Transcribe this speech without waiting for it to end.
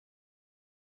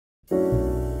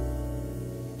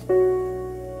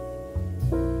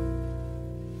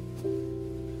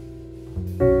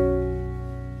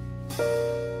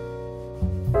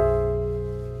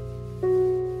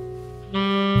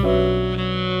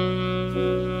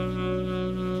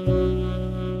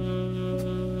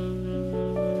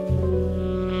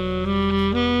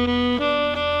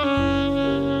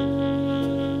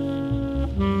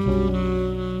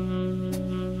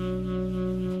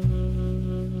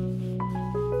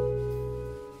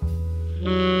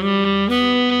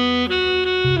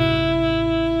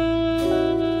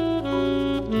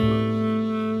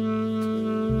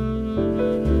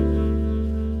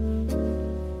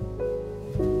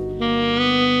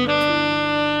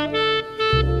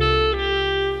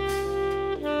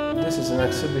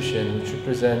exhibition which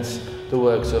represents the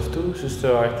works of two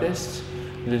sister artists,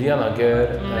 Lilyana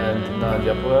and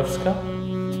Nadya Peovska.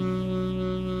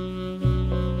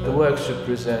 The works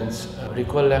represents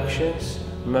recollections,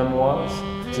 memoirs.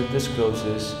 It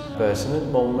discloses personal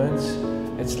moments.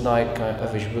 It's like a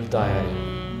visual diary.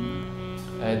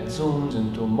 It zooms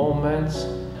into moments,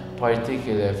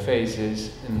 particular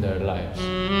phases in their lives.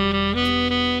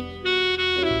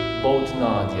 Both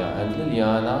Nadya and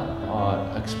Lilyana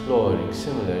are exploring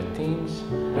similar themes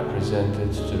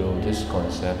represented through this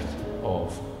concept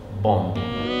of bonding.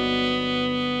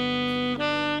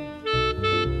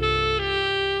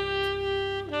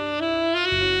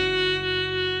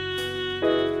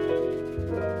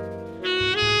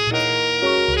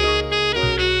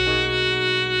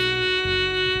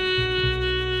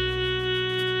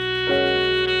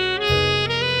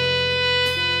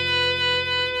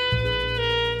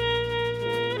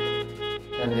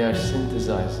 And they are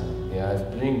synthesizing, they are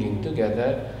bringing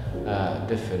together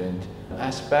different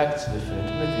aspects, different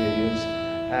materials,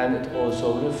 and it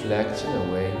also reflects in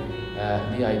a way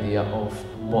the idea of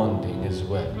bonding as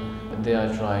well. And they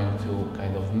are trying to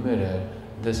kind of mirror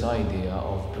this idea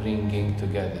of bringing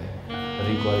together,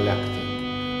 recollecting.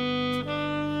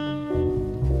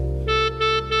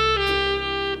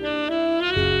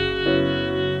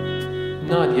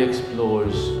 Nadya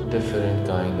explores different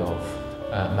kind of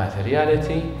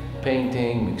materiality,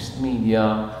 painting, mixed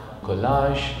media,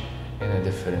 collage in a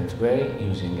different way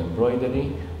using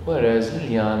embroidery, whereas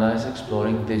Lilyana is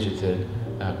exploring digital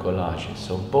collages.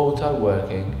 So both are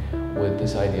working with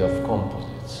this idea of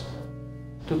composites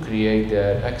to create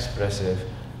their expressive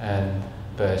and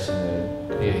personal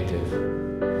creative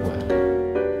work.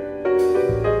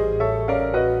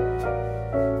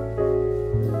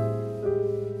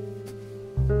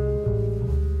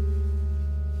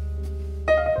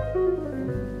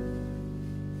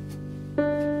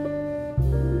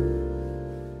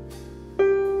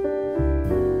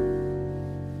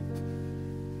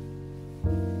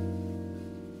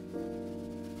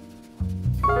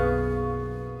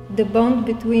 The bond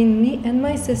between me and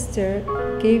my sister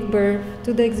gave birth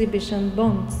to the exhibition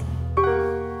Bonds.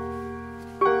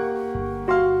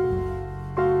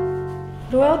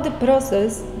 Throughout the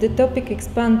process, the topic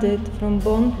expanded from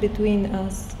bond between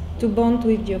us to bond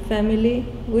with your family,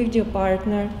 with your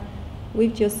partner,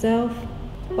 with yourself,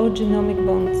 or genomic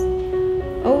bonds.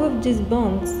 All of these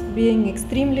bonds being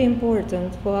extremely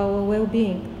important for our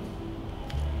well-being.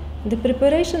 The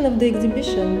preparation of the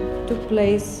exhibition took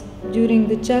place during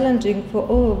the challenging for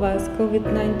all of us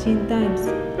COVID-19 times.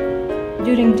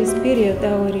 During this period,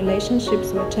 our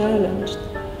relationships were challenged,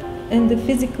 and the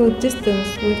physical distance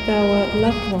with our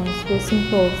loved ones was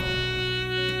imposed.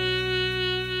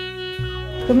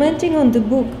 Commenting on the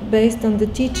book based on the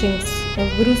teachings of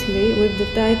Bruce Lee with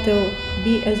the title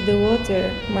Be as the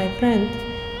Water, My Friend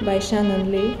by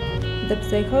Shannon Lee, the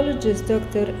psychologist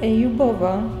Dr.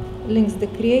 Ayubova links the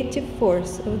creative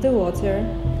force of the water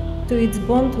to its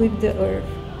bond with the earth.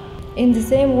 In the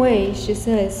same way, she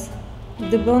says,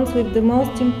 the bonds with the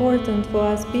most important for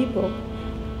us people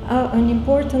are an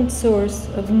important source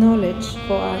of knowledge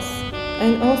for us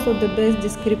and also the best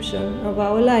description of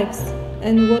our lives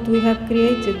and what we have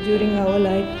created during our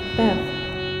life path.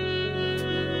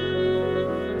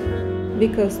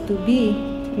 Because to be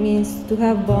means to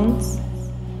have bonds,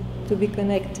 to be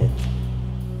connected.